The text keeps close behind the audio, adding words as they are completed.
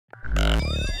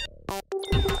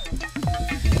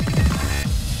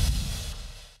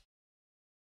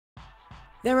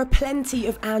There are plenty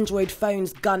of Android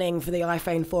phones gunning for the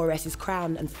iPhone 4S's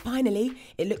crown, and finally,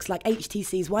 it looks like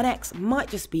HTC's One X might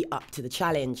just be up to the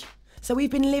challenge. So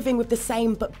we've been living with the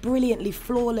same but brilliantly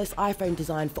flawless iPhone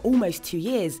design for almost 2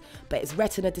 years, but its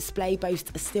Retina display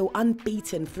boasts a still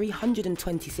unbeaten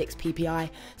 326 ppi,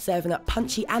 serving up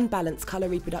punchy and balanced colour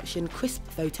reproduction, crisp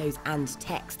photos and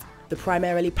text. The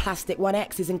primarily plastic One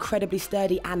X is incredibly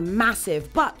sturdy and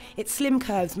massive, but its slim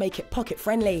curves make it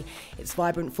pocket-friendly. Its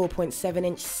vibrant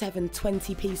 4.7-inch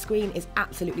 720p screen is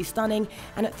absolutely stunning,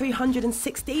 and at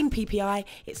 316 ppi,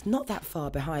 it's not that far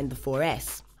behind the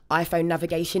 4S. iPhone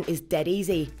navigation is dead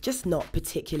easy, just not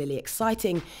particularly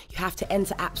exciting. You have to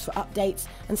enter apps for updates,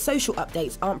 and social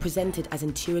updates aren't presented as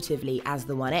intuitively as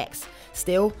the One X.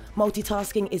 Still,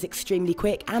 multitasking is extremely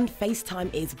quick and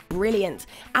FaceTime is brilliant,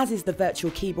 as is the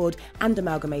virtual keyboard and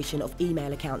amalgamation of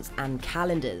email accounts and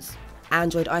calendars.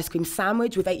 Android Ice Cream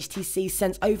Sandwich with HTC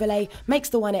Sense Overlay makes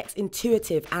the One X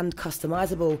intuitive and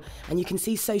customizable, and you can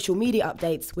see social media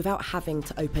updates without having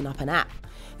to open up an app.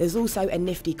 There's also a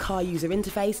nifty car user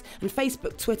interface, and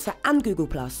Facebook, Twitter and Google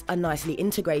Plus are nicely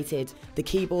integrated. The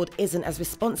keyboard isn't as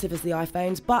responsive as the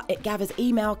iPhones, but it gathers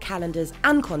email, calendars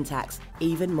and contacts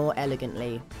even more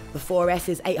elegantly. The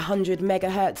 4S's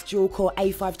 800MHz dual-core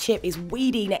A5 chip is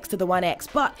weedy next to the One X,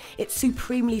 but it's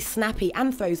supremely snappy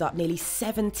and throws up nearly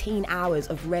 17 hours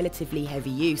of relatively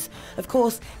heavy use. Of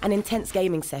course, an intense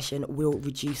gaming session will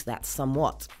reduce that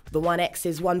somewhat. The One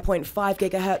X's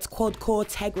 1.5GHz quad-core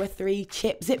Tegra 3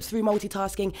 chip zips through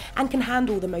multitasking and can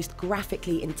handle the most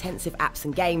graphically intensive apps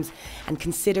and games. And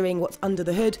considering what's under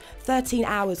the hood, 13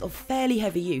 hours of fairly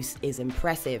heavy use is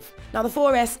impressive. Now, the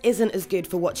 4S isn't as good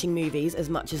for watching movies as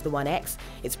much as the One X.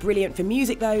 It's brilliant for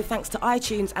music though, thanks to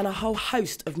iTunes and a whole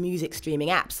host of music streaming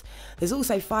apps. There's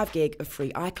also 5GB of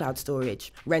free iCloud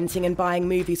storage. Renting and buying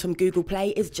movies from Google Play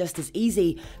is just as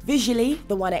easy. Visually,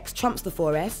 the One X trumps the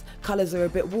 4S. Colours are a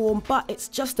bit warm, but it's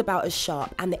just about as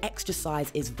sharp, and the extra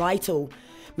size is vital.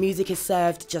 Music is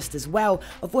served just as well.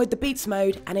 Avoid the Beats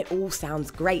mode and it all sounds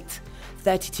great.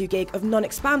 32GB of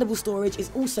non-expandable storage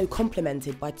is also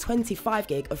complemented by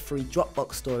 25GB of free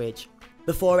Dropbox storage.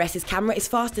 The 4S's camera is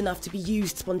fast enough to be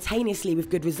used spontaneously with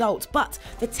good results, but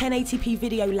the 1080p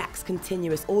video lacks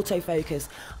continuous autofocus.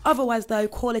 Otherwise though,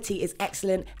 quality is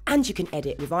excellent and you can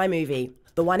edit with iMovie.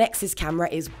 The One X's camera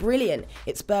is brilliant.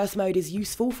 Its burst mode is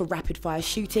useful for rapid fire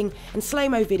shooting, and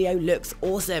slow-mo video looks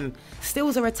awesome.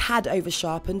 Stills are a tad over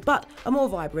sharpened but are more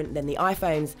vibrant than the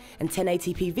iPhones, and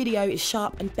 1080p video is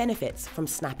sharp and benefits from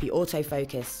snappy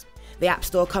autofocus. The App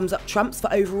Store comes up trumps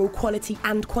for overall quality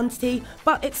and quantity,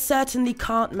 but it certainly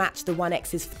can't match the One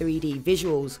X's 3D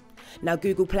visuals. Now,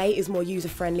 Google Play is more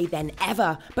user-friendly than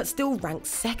ever, but still ranks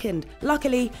second.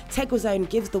 Luckily, Tegra Zone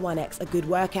gives the One X a good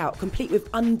workout, complete with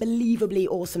unbelievably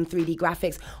awesome 3D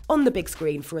graphics on the big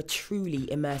screen for a truly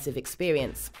immersive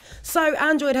experience. So,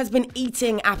 Android has been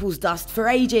eating Apple's dust for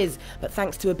ages, but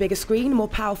thanks to a bigger screen, more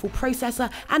powerful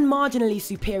processor, and marginally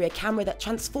superior camera that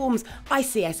transforms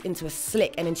ICS into a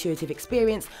slick and intuitive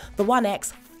experience, the One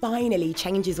X finally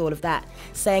changes all of that,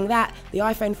 saying that the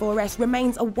iPhone 4S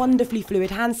remains a wonderfully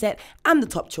fluid handset and the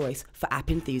top choice for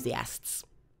app enthusiasts.